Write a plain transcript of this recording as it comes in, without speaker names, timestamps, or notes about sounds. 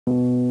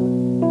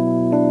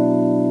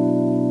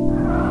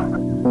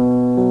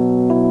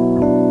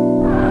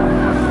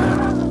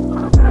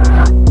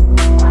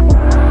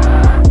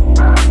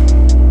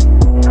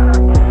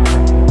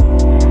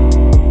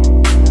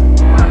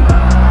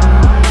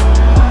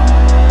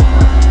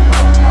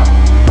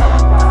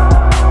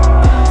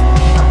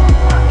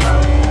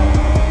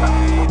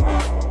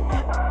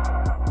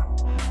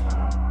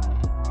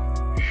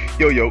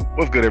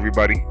What's good,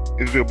 everybody?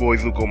 It's your boy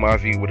Zuko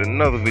Mazi with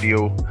another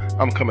video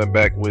I'm coming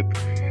back with.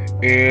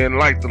 And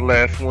like the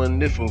last one,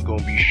 this one's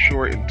gonna be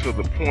short and to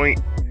the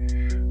point.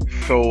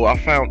 So I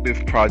found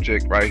this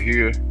project right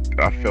here that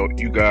I felt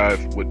you guys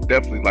would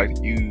definitely like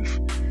to use.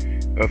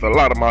 There's a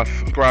lot of my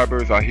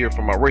subscribers I hear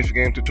from my racing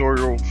game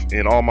tutorials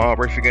and all my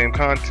racing game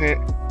content.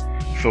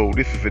 So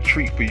this is a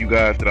treat for you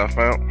guys that I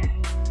found.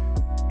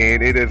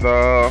 And it is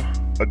a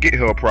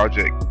GitHub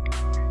project.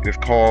 It's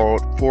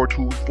called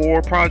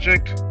 424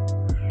 project,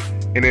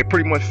 and it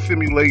pretty much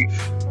simulates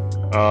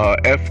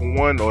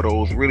F1 or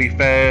those really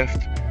fast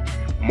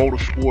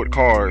motorsport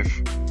cars,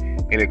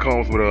 and it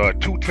comes with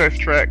 2 test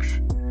tracks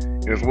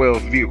as well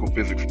as vehicle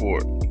physics for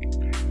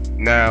it.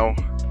 Now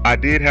I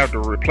did have to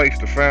replace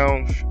the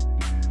sounds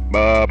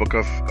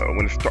because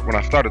when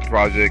I started the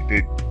project,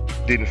 it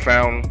didn't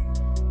sound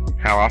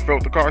how I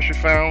felt the car should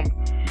sound,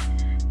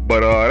 but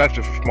that's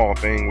just a small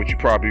thing which you're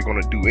probably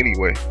gonna do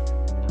anyway.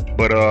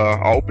 But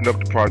I'll open up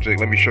the project.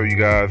 Let me show you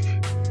guys.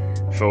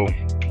 So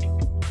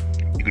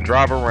you can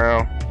drive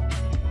around.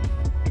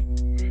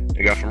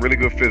 They got some really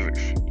good physics.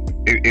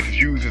 It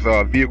uses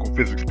Vehicle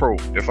Physics Pro.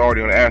 It's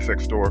already on the asset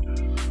store,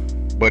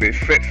 but it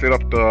sets it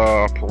up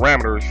the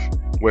parameters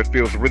where it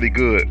feels really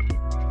good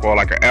for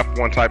like an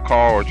F1 type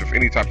car or just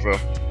any type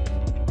of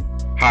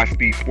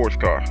high-speed sports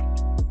car.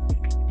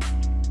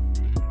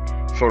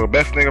 So the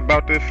best thing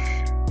about this,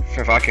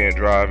 since I can't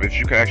drive, is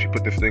you can actually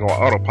put this thing on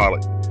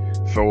autopilot.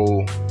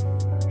 So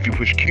if you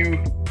push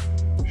Q,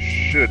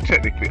 should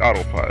technically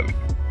autopilot.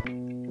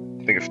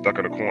 I think it's stuck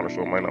in the corner,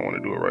 so I might not want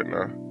to do it right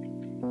now.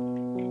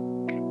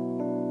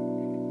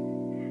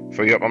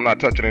 So yep, I'm not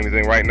touching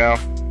anything right now,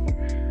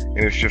 and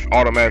it's just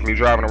automatically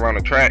driving around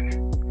the track.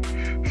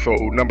 So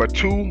number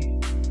 2,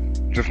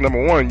 just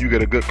number 1, you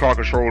get a good car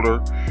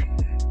controller,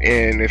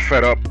 and it's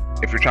set up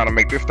if you're trying to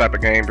make this type of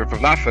game. If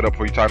it's not set up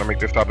for you trying to make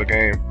this type of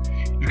game,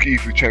 you can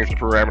easily change the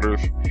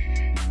parameters.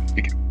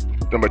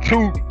 Number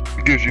 2,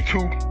 it gives you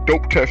 2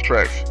 dope test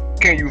tracks.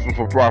 Can't use them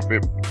for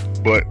profit,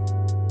 but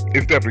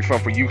it's definitely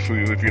something for use for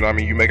you. If you know what I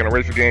mean, you're making a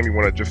racing game, you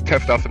want to just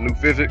test out some new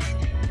physics,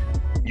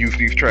 use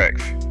these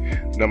tracks.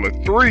 Number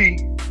 3,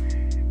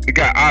 it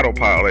got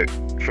autopilot.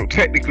 So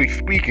technically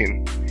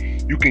speaking,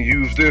 you can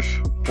use this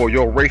for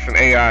your racing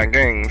AI and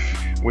games,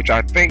 which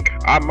I think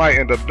I might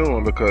end up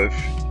doing because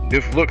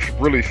this looks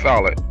really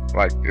solid.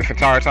 Like this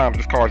entire time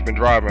this car's been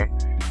driving,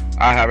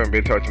 I haven't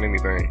been touching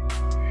anything.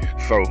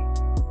 So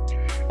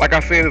like I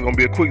said, it's gonna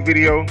be a quick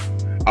video.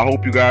 I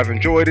hope you guys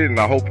enjoyed it, and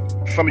I hope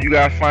some of you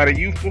guys find it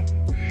useful.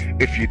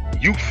 If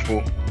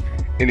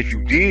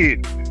you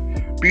did,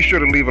 be sure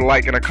to leave a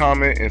like and a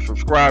comment and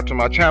subscribe to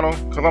my channel,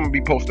 because I'm gonna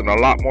be posting a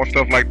lot more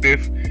stuff like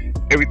this.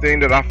 Everything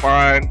that I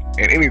find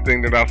and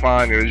anything that I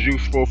find that is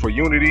useful for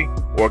Unity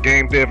or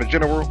game dev in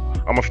general,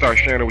 I'm gonna start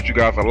sharing it with you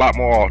guys a lot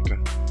more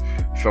often.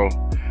 So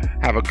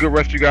have a good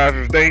rest of you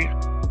guys' day,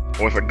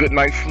 or it's a good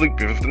night's sleep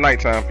if it's the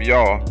nighttime for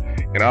y'all,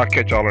 and I'll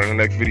catch y'all in the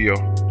next video.